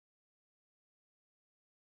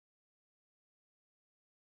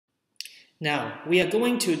Now, we are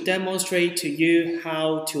going to demonstrate to you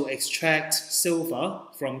how to extract silver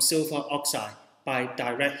from silver oxide by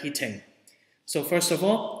direct heating. So first of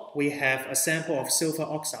all, we have a sample of silver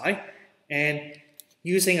oxide, and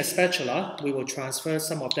using a spatula, we will transfer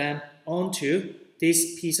some of them onto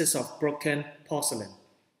these pieces of broken porcelain.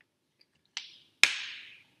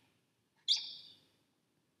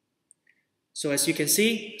 So as you can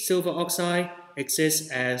see, silver oxide exists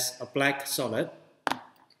as a black solid.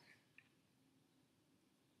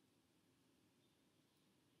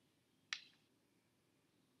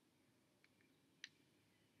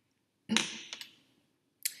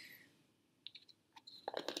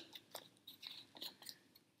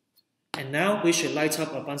 And now we should light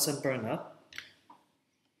up a Bunsen burner.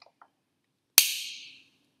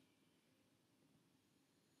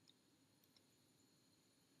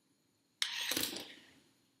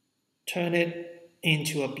 Turn it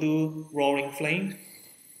into a blue roaring flame.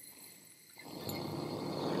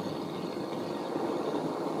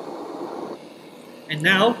 And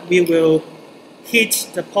now we will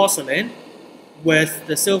heat the porcelain with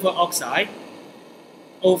the silver oxide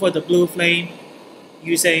over the blue flame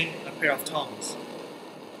using a pair of tongs.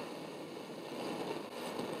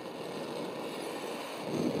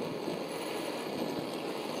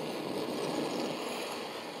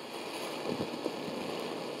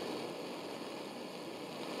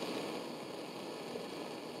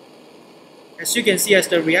 As you can see, as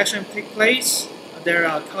the reaction takes place, there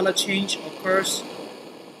are color change occurs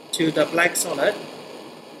to the black solid.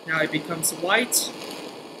 Now it becomes white.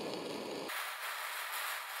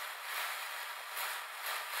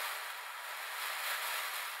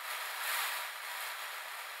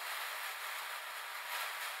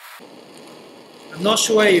 I'm not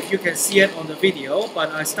sure if you can see it on the video,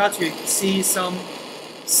 but I start to see some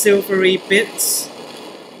silvery bits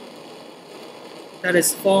that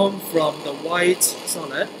is formed from the white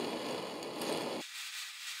solid.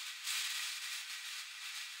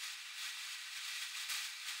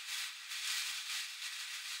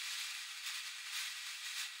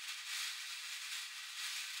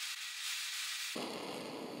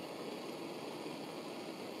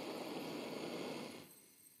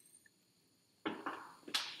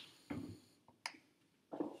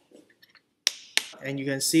 And you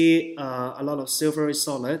can see a lot of silvery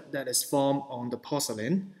solid that is formed on the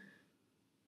porcelain.